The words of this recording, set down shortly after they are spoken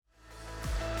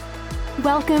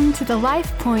Welcome to the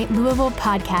Life Point Louisville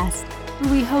podcast.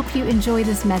 We hope you enjoy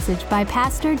this message by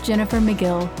Pastor Jennifer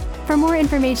McGill. For more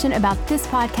information about this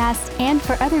podcast and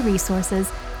for other resources,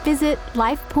 visit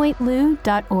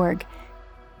lifepointlou.org.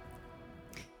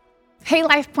 Hey,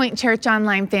 Life Point Church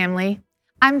Online family.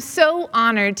 I'm so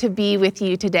honored to be with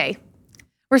you today.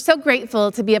 We're so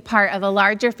grateful to be a part of a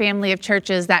larger family of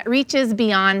churches that reaches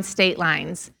beyond state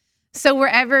lines. So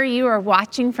wherever you are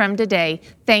watching from today,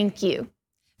 thank you.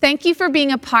 Thank you for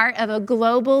being a part of a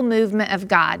global movement of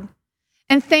God.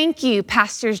 And thank you,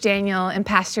 Pastors Daniel and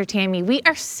Pastor Tammy. We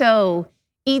are so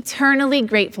eternally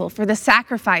grateful for the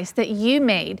sacrifice that you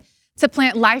made to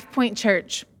plant Life Point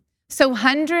Church, so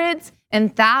hundreds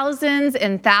and thousands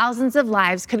of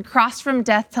lives could cross from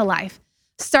death to life,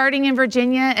 starting in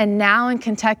Virginia and now in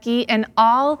Kentucky and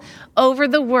all over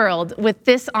the world with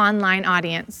this online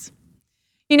audience.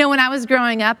 You know, when I was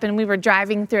growing up and we were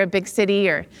driving through a big city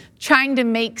or trying to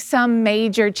make some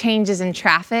major changes in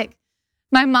traffic,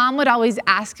 my mom would always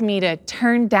ask me to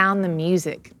turn down the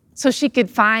music so she could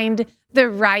find the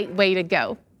right way to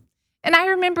go. And I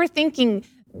remember thinking,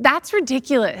 that's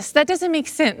ridiculous. That doesn't make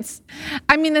sense.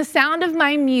 I mean, the sound of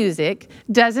my music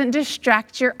doesn't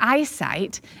distract your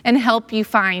eyesight and help you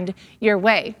find your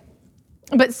way.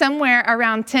 But somewhere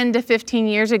around 10 to 15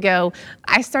 years ago,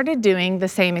 I started doing the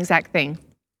same exact thing.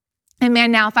 And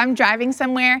man, now if I'm driving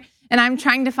somewhere and I'm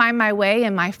trying to find my way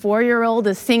and my 4-year-old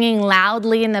is singing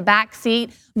loudly in the back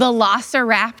seat,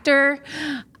 Velociraptor,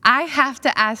 I have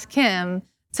to ask him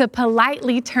to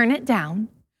politely turn it down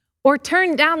or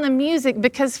turn down the music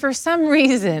because for some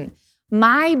reason,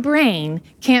 my brain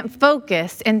can't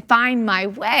focus and find my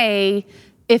way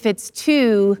if it's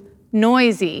too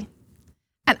noisy.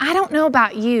 And I don't know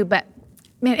about you, but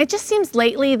man, it just seems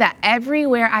lately that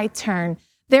everywhere I turn,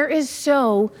 there is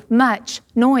so much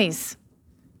noise.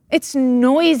 It's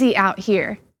noisy out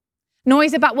here.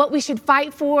 Noise about what we should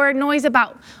fight for, noise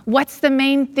about what's the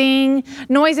main thing,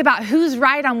 noise about who's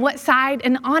right on what side.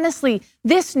 And honestly,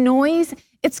 this noise,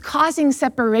 it's causing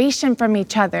separation from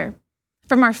each other,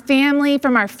 from our family,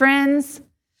 from our friends.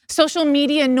 Social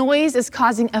media noise is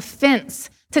causing offense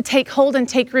to take hold and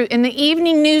take root. And the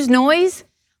evening news noise,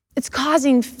 it's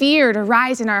causing fear to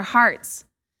rise in our hearts.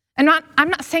 I'm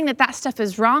not saying that stuff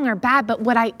is wrong or bad, but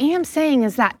what I am saying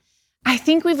is that I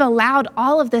think we've allowed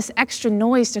all of this extra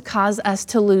noise to cause us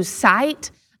to lose sight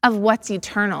of what's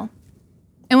eternal.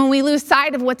 And when we lose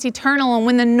sight of what's eternal and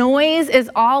when the noise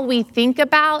is all we think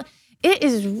about, it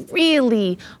is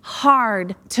really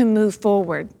hard to move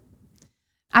forward.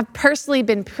 I've personally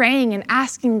been praying and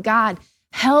asking God,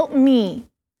 help me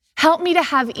to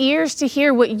have ears to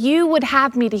hear what you would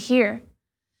have me to hear.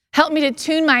 Help me to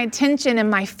tune my attention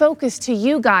and my focus to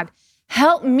you, God.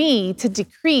 Help me to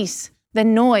decrease the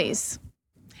noise.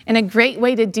 And a great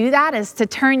way to do that is to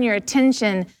turn your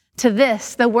attention to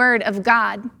this, the Word of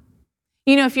God.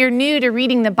 You know, if you're new to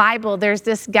reading the Bible, there's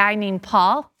this guy named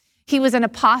Paul. He was an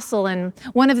apostle and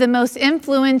one of the most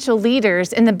influential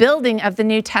leaders in the building of the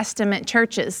New Testament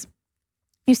churches.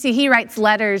 You see, he writes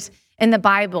letters in the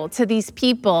Bible to these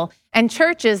people and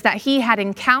churches that he had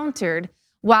encountered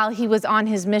while he was on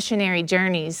his missionary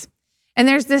journeys. And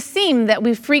there's this theme that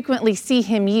we frequently see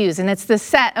him use, and it's the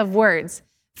set of words,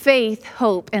 faith,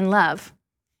 hope, and love.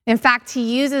 In fact,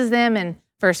 he uses them in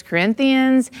 1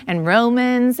 Corinthians and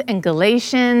Romans and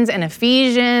Galatians and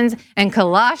Ephesians and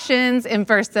Colossians and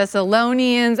 1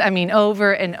 Thessalonians,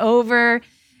 over and over.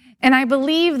 And I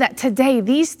believe that today,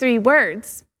 these 3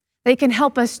 words, they can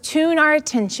help us tune our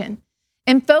attention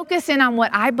and focus in on what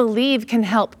I believe can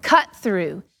help cut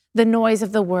through the noise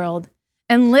of the world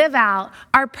and live out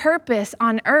our purpose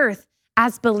on earth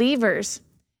as believers.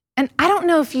 And I don't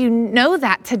know if you know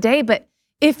that today, but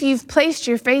if you've placed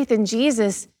your faith in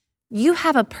Jesus, you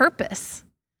have a purpose.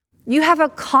 You have a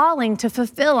calling to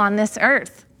fulfill on this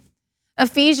earth.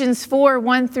 Ephesians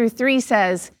 4:1-3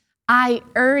 says, I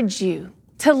urge you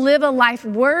to live a life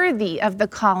worthy of the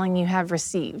calling you have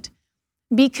received.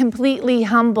 Be completely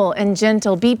humble and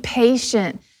gentle. Be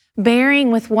patient,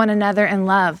 bearing with one another in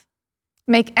love.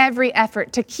 Make every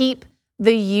effort to keep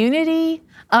the unity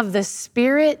of the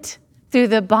Spirit through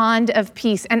the bond of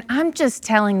peace. And I'm just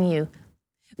telling you,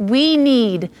 we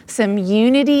need some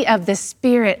unity of the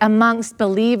Spirit amongst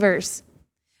believers.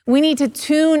 We need to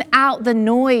tune out the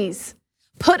noise,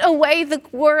 put away the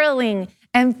quarreling,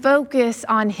 and focus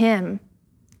on Him.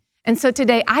 And so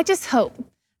today, I just hope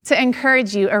to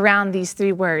encourage you around these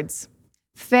 3 words,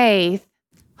 faith,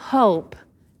 hope,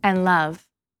 and love.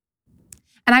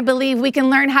 And I believe we can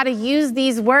learn how to use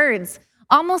these words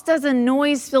almost as a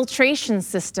noise filtration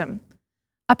system,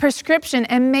 a prescription,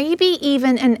 and maybe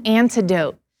even an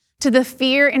antidote to the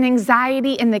fear and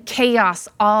anxiety and the chaos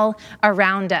all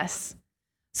around us.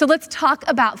 So let's talk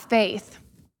about faith.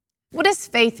 What does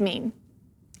faith mean?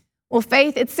 Well,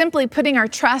 faith, it's simply putting our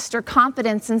trust or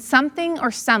confidence in something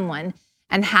or someone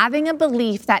and having a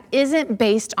belief that isn't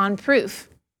based on proof.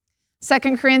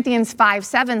 2 Corinthians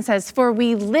 5:7 says, "For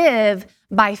we live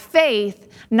by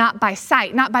faith, not by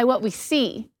sight," not by what we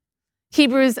see.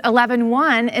 Hebrews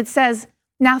 11:1, it says,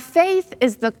 "Now faith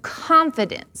is the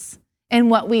confidence in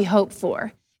what we hope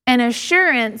for, and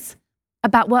assurance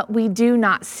about what we do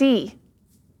not see."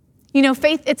 You know,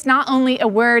 faith, it's not only a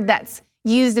word that's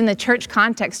used in the church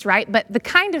context, right? But the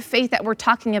kind of faith that we're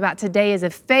talking about today is a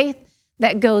faith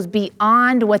that goes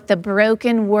beyond what the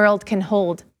broken world can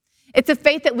hold. It's a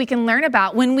faith that we can learn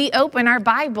about when we open our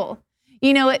Bible.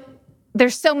 You know,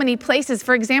 there's so many places.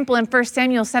 For example, in 1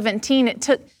 Samuel 17, it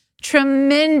took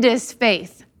tremendous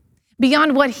faith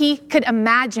beyond what he could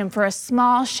imagine for a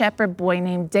small shepherd boy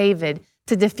named David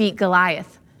to defeat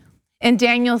Goliath. In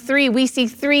Daniel 3, we see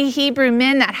 3 Hebrew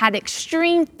men that had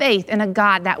extreme faith in a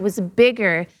God that was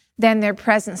bigger than their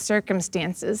present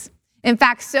circumstances. In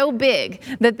fact, so big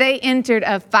that they entered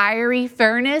a fiery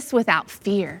furnace without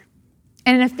fear.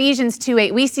 And in Ephesians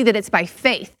 2:8, we see that it's by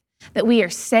faith that we are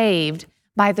saved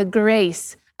by the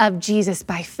grace of Jesus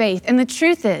by faith. And the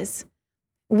truth is,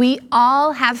 we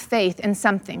all have faith in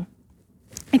something.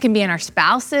 It can be in our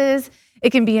spouses,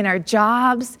 it can be in our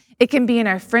jobs, it can be in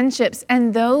our friendships,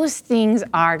 and those things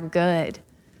are good.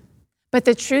 But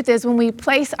the truth is, when we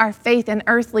place our faith in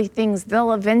earthly things,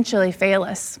 they'll eventually fail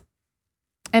us.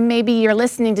 And maybe you're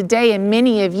listening today and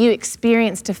many of you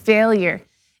experienced a failure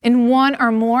in one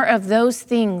or more of those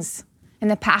things in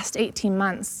the past 18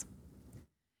 months.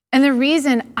 And the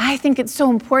reason I think it's so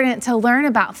important to learn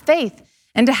about faith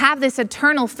and to have this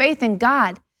eternal faith in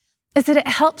God is that it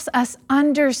helps us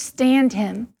understand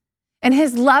him and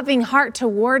his loving heart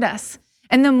toward us.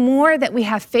 And the more that we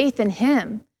have faith in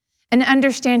him and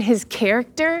understand his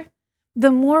character,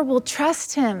 the more we'll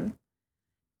trust him.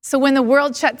 So when the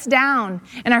world shuts down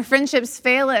and our friendships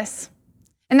fail us,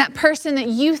 and that person that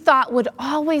you thought would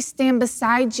always stand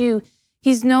beside you,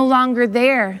 he's no longer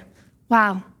there.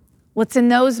 Wow. Well, it's in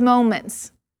those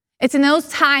moments, it's in those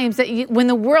times that when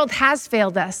the world has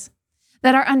failed us,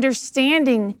 that our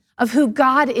understanding of who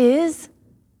God is,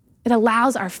 it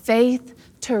allows our faith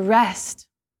to rest.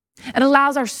 It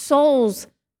allows our souls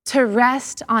to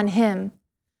rest on him.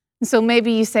 And so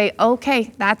maybe you say,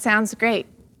 okay, that sounds great,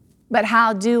 but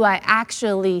how do I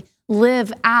actually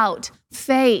live out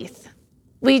faith?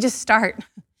 Well, you just start.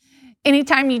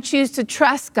 Anytime you choose to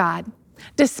trust God,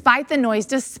 despite the noise,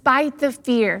 despite the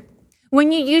fear,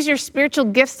 when you use your spiritual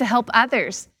gifts to help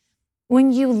others,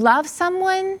 when you love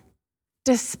someone,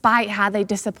 despite how they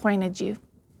disappointed you,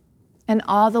 and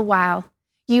all the while,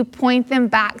 you point them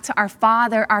back to our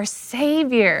Father, our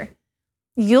Savior,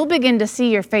 you'll begin to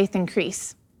see your faith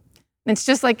increase. It's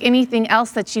just like anything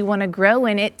else that you want to grow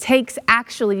in. It takes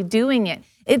actually doing it.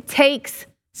 It takes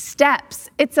steps.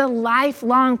 It's a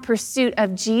lifelong pursuit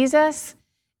of Jesus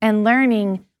and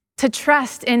learning to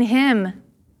trust in him.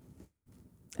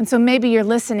 And so maybe you're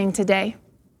listening today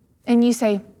and you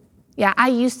say, yeah, I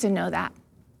used to know that.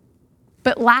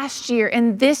 But last year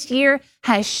and this year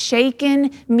has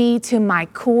shaken me to my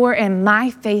core and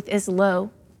my faith is low.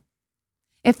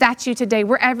 If that's you today,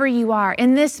 wherever you are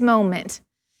in this moment,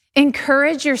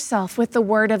 encourage yourself with the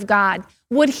word of God,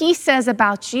 what he says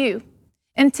about you.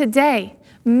 And today,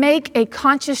 make a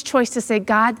conscious choice to say,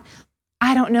 God,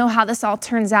 I don't know how this all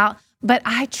turns out, but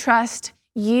I trust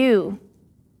you.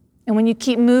 And when you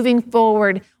keep moving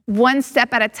forward, one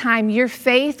step at a time, your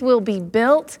faith will be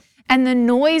built, and the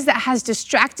noise that has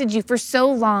distracted you for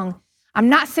so long, I'm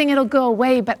not saying it'll go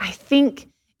away, but I think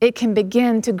it can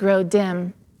begin to grow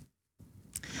dim.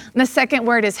 And the second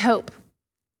word is hope.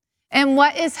 And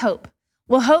what is hope?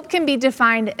 Well, hope can be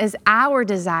defined as our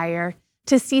desire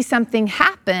to see something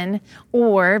happen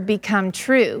or become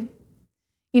true.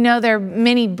 You know, there are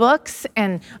many books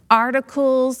and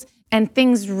articles and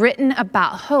things written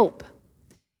about hope.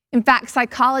 In fact,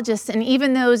 psychologists and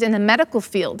even those in the medical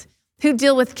field who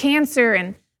deal with cancer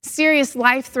and serious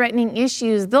life-threatening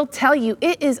issues, they'll tell you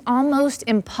it is almost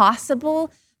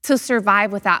impossible to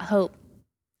survive without hope.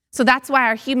 So that's why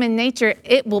our human nature,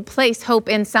 it will place hope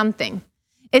in something.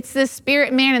 It's the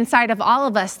spirit man inside of all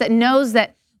of us that knows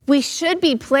that we should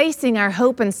be placing our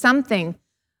hope in something,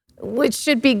 which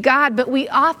should be God, but we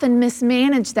often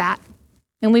mismanage that.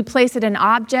 And we place it in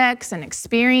objects and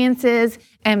experiences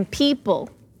and people,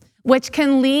 which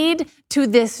can lead to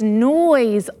this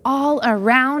noise all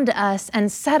around us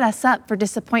and set us up for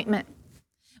disappointment.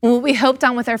 What we hoped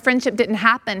on with our friendship didn't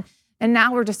happen, and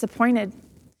now we're disappointed.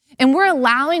 And we're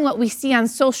allowing what we see on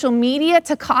social media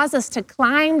to cause us to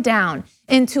climb down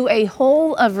into a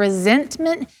hole of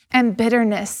resentment and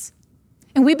bitterness.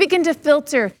 And we begin to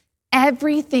filter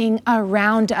everything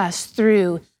around us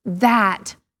through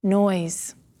that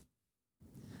noise.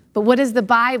 But what does the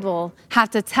Bible have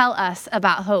to tell us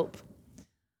about hope?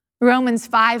 Romans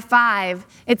 5:5,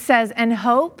 it says, "And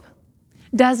hope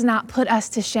does not put us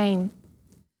to shame,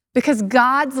 because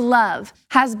God's love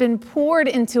has been poured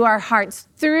into our hearts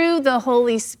through the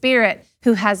Holy Spirit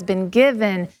who has been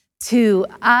given to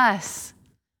us."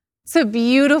 It's a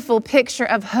beautiful picture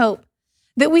of hope,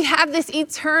 that we have this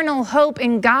eternal hope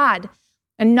in God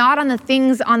and not on the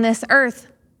things on this earth.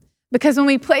 Because when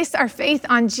we place our faith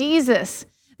on Jesus,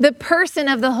 the person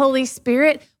of the Holy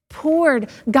Spirit poured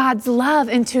God's love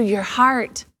into your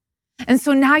heart. And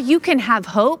so now you can have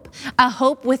hope, a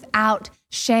hope without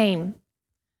shame.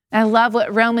 I love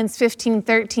what Romans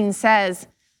 15:13 says.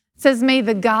 It says, "May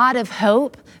the God of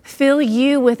hope fill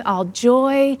you with all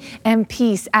joy and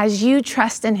peace as you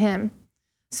trust in him,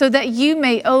 so that you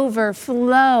may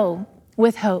overflow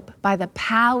with hope by the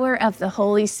power of the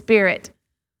Holy Spirit."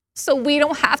 So we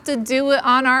don't have to do it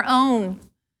on our own.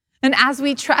 And as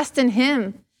we trust in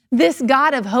him, this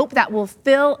God of hope that will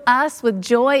fill us with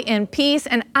joy and peace,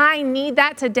 and I need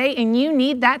that today, and you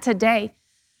need that today,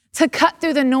 to cut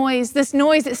through the noise, this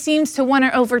noise that seems to want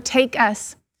to overtake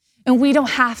us. And we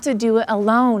don't have to do it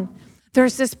alone.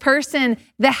 There's this person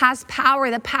that has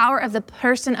power, the power of the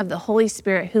person of the Holy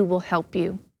Spirit who will help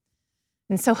you.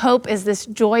 And so hope is this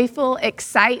joyful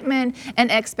excitement and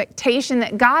expectation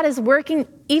that God is working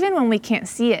even when we can't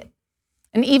see it.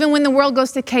 And even when the world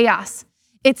goes to chaos,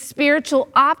 it's spiritual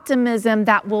optimism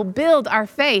that will build our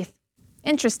faith.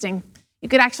 Interesting. You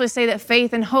could actually say that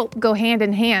faith and hope go hand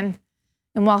in hand.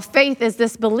 And while faith is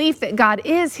this belief that God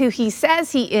is who he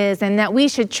says he is and that we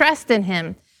should trust in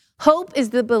him, hope is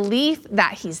the belief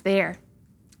that he's there.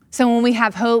 So when we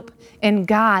have hope in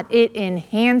God, it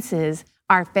enhances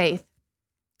our faith.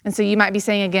 And so you might be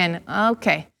saying again,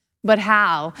 okay, but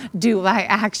how do I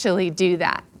actually do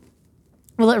that?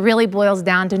 Well, it really boils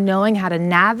down to knowing how to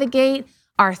navigate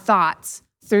our thoughts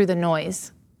through the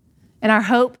noise. And our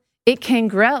hope, it can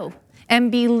grow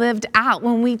and be lived out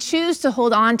when we choose to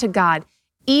hold on to God,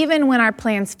 even when our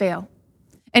plans fail,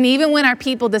 and even when our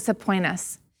people disappoint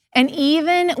us, and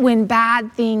even when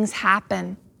bad things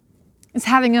happen. It's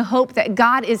having a hope that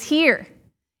God is here,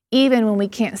 even when we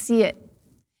can't see it.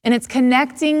 And it's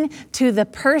connecting to the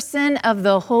person of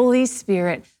the Holy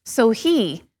Spirit so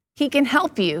he can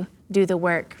help you do the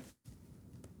work.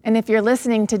 And if you're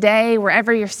listening today,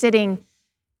 wherever you're sitting,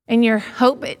 and your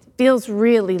hope, it feels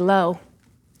really low,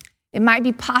 it might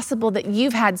be possible that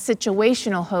you've had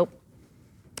situational hope,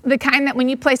 the kind that when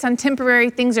you place on temporary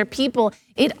things or people,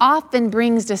 it often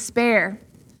brings despair.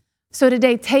 So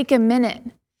today, take a minute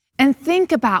and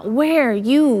think about where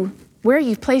you've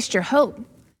placed your hope.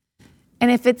 And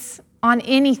if it's on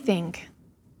anything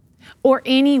or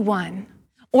anyone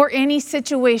or any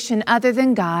situation other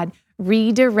than God,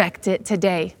 redirect it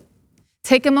today.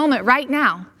 Take a moment right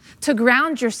now to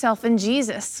ground yourself in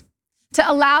Jesus, to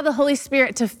allow the Holy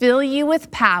Spirit to fill you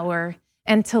with power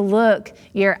and to look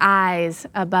your eyes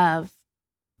above.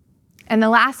 And the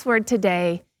last word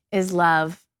today is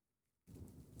love.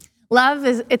 Love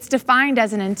it's defined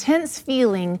as an intense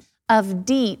feeling of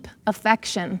deep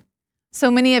affection.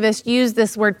 So many of us use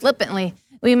this word flippantly.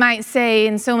 We might say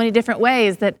in so many different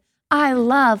ways that I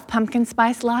love pumpkin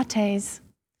spice lattes,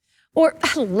 or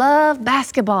I love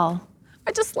basketball.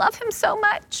 I just love him so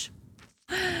much.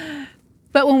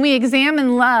 But when we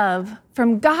examine love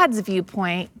from God's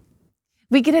viewpoint,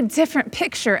 we get a different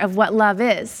picture of what love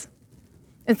is.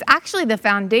 It's actually the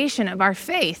foundation of our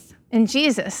faith in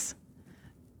Jesus.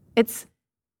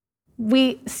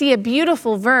 We see a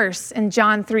beautiful verse in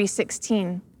John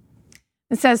 3:16.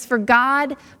 It says, "For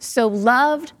God so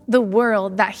loved the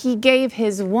world that he gave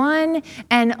his one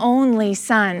and only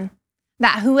Son,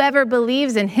 that whoever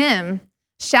believes in him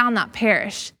shall not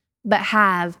perish, but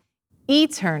have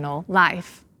eternal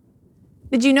life."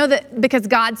 Did you know that because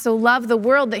God so loved the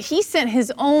world that he sent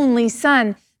his only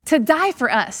Son to die for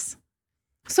us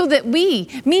so that me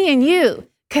and you,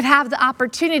 could have the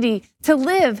opportunity to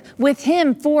live with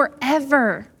him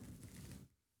forever?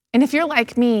 And if you're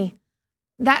like me,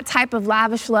 that type of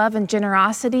lavish love and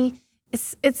generosity,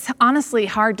 it's honestly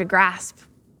hard to grasp.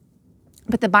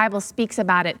 But the Bible speaks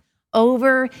about it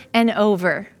over and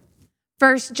over.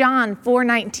 1 John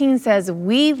 4:19 says,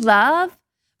 "We love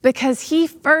because he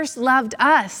first loved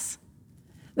us."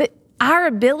 That our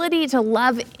ability to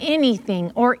love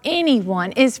anything or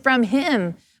anyone is from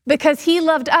him because he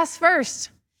loved us first.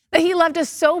 That he loved us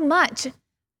so much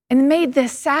and made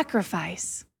this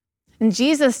sacrifice. And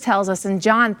Jesus tells us in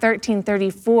John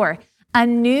 13:34, a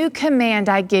new command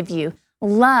I give you,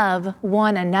 love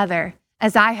one another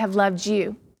as I have loved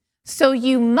you. So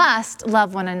you must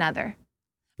love one another.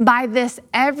 By this,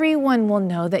 everyone will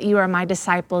know that you are my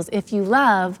disciples if you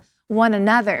love one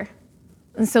another.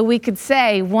 And so we could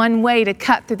say one way to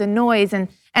cut through the noise and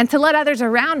to let others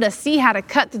around us see how to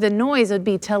cut through the noise would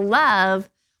be to love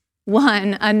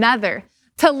one another,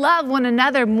 to love one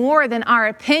another more than our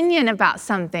opinion about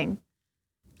something.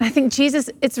 I think Jesus,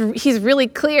 he's really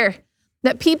clear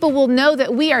that people will know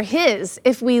that we are his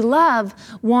if we love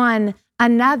one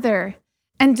another.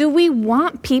 And do we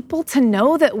want people to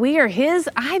know that we are his?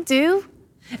 I do.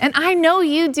 And I know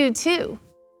you do too.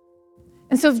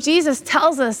 And so if Jesus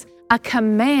tells us a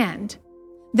command,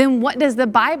 then what does the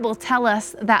Bible tell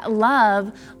us that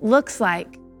love looks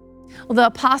like? Well, the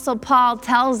Apostle Paul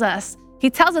tells us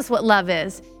what love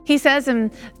is. He says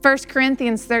in 1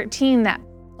 Corinthians 13 that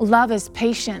love is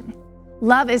patient.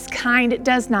 Love is kind. It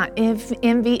does not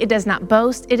envy. It does not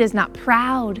boast. It is not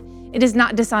proud. It does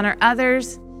not dishonor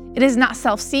others. It is not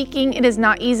self-seeking. It is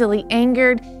not easily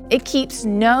angered. It keeps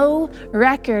no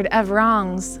record of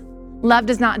wrongs. Love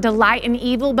does not delight in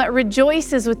evil, but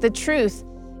rejoices with the truth.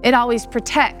 It always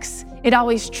protects. It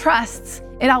always trusts.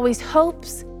 It always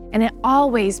hopes, and it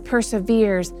always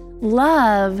perseveres.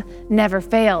 Love never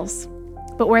fails.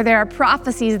 But where there are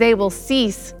prophecies, they will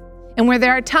cease. And where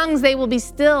there are tongues, they will be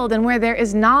stilled. And where there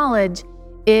is knowledge,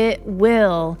 it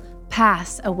will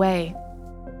pass away.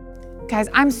 Guys,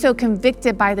 I'm so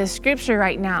convicted by this scripture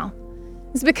right now.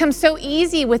 It's become so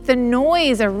easy with the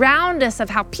noise around us of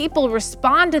how people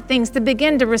respond to things to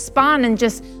begin to respond in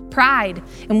just pride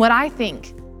in what I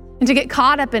think, and to get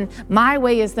caught up in my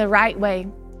way is the right way,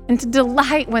 and to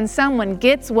delight when someone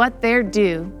gets what they're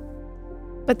due.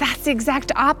 But that's the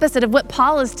exact opposite of what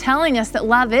Paul is telling us that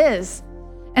love is.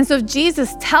 And so if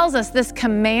Jesus tells us this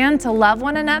command to love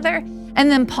one another, and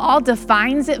then Paul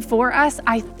defines it for us,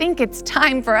 I think it's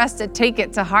time for us to take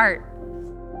it to heart.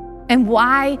 And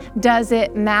why does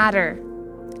it matter?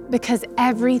 Because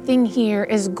everything here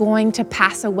is going to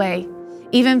pass away.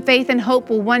 Even faith and hope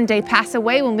will one day pass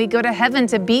away when we go to heaven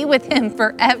to be with him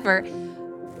forever.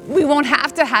 We won't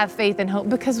have to have faith and hope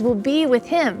because we'll be with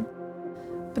him.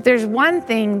 But there's one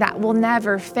thing that will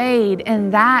never fade,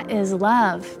 and that is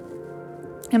love.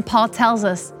 And Paul tells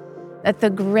us that the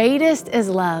greatest is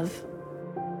love.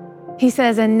 He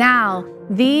says, and now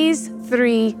these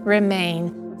three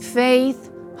remain: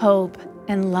 faith, hope,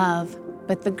 and love.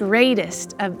 But the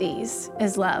greatest of these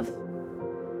is love.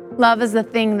 Love is the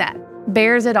thing that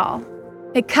bears it all.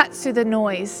 It cuts through the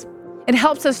noise. It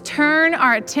helps us turn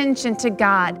our attention to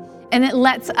God, and it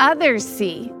lets others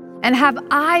see and have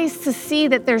eyes to see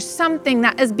that there's something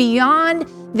that is beyond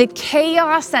the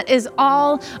chaos that is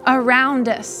all around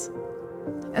us.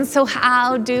 And so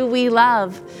how do we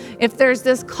love? If there's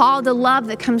this call to love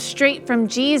that comes straight from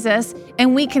Jesus,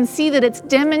 and we can see that it's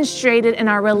demonstrated in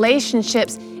our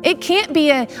relationships, it can't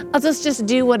be let's just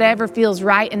do whatever feels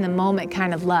right in the moment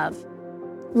kind of love.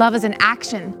 Love is an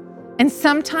action, and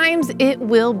sometimes it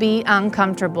will be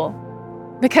uncomfortable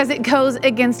because it goes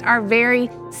against our very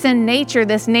sin nature,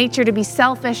 this nature to be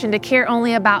selfish and to care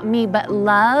only about me. But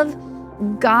love,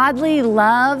 godly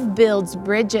love, builds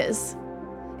bridges.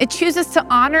 It chooses to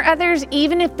honor others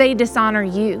even if they dishonor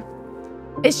you.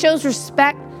 It shows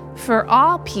respect for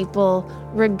all people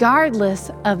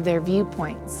regardless of their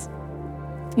viewpoints.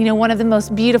 You know, one of the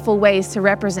most beautiful ways to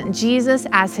represent Jesus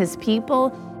as his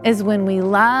people is when we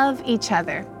love each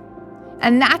other.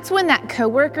 And that's when that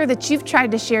coworker that you've tried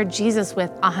to share Jesus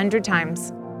with 100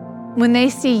 times, when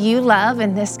they see you love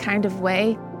in this kind of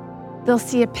way, they'll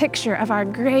see a picture of our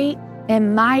great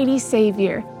and mighty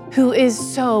Savior who is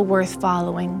so worth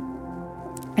following.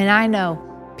 And I know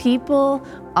people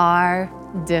are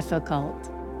difficult.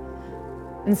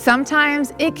 And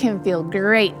sometimes it can feel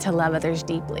great to love others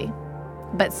deeply.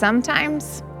 But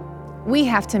sometimes we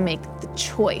have to make the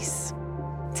choice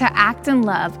to act in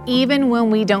love even when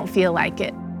we don't feel like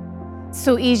it. It's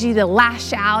so easy to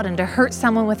lash out and to hurt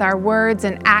someone with our words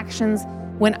and actions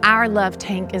when our love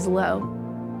tank is low.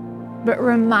 But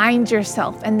remind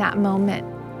yourself in that moment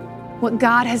what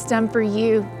God has done for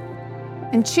you,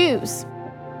 and choose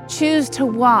to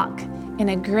walk in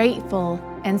a grateful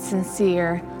and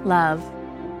sincere love.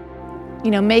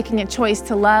 You know, making a choice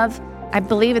to love, I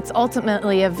believe it's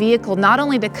ultimately a vehicle not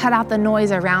only to cut out the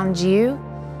noise around you,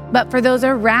 but for those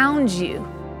around you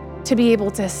to be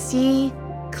able to see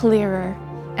clearer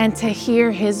and to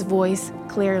hear his voice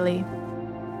clearly.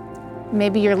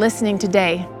 Maybe you're listening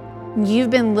today.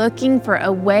 You've been looking for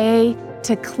a way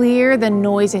to clear the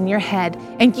noise in your head,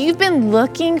 and you've been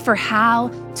looking for how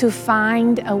to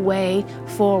find a way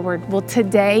forward. Well,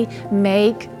 today,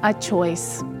 make a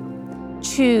choice.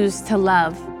 Choose to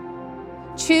love.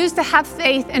 Choose to have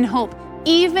faith and hope,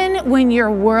 even when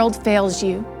your world fails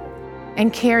you,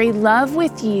 and carry love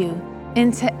with you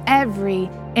into every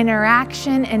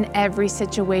interaction and every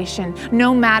situation,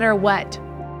 no matter what.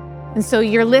 And so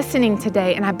you're listening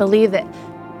today, and I believe that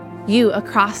you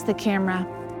across the camera,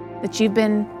 that you've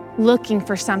been looking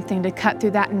for something to cut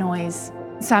through that noise.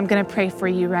 So I'm going to pray for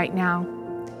you right now.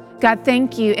 God,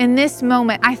 thank you. In this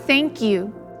moment, I thank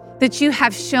you that you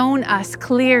have shown us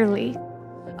clearly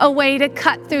a way to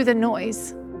cut through the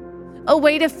noise, a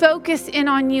way to focus in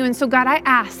on you. And so God, I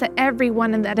ask that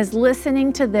everyone that is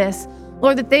listening to this,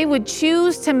 Lord, that they would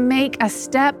choose to make a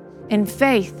step in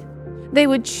faith. They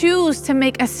would choose to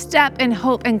make a step in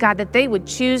hope. And God, that they would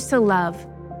choose to love.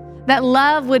 That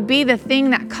love would be the thing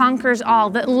that conquers all.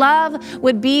 That love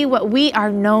would be what we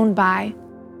are known by.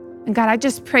 And God, I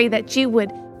just pray that you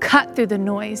would cut through the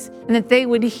noise and that they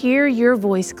would hear your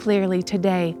voice clearly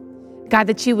today. God,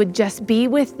 that you would just be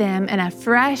with them in a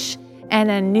fresh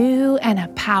and a new and a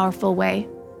powerful way.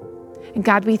 And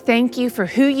God, we thank you for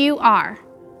who you are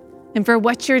and for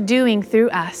what you're doing through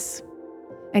us.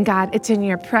 And God, it's in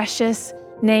your precious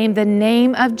name, the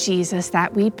name of Jesus,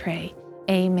 that we pray.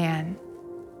 Amen.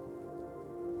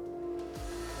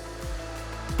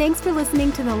 Thanks for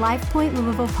listening to the LifePoint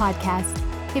Louisville podcast.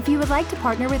 If you would like to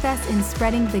partner with us in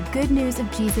spreading the good news of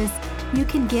Jesus, you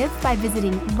can give by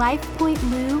visiting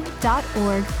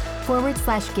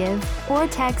lifepointlou.org/give or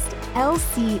text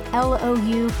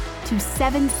LCLOU to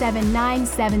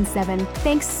 77977.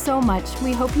 Thanks so much.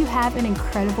 We hope you have an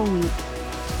incredible week.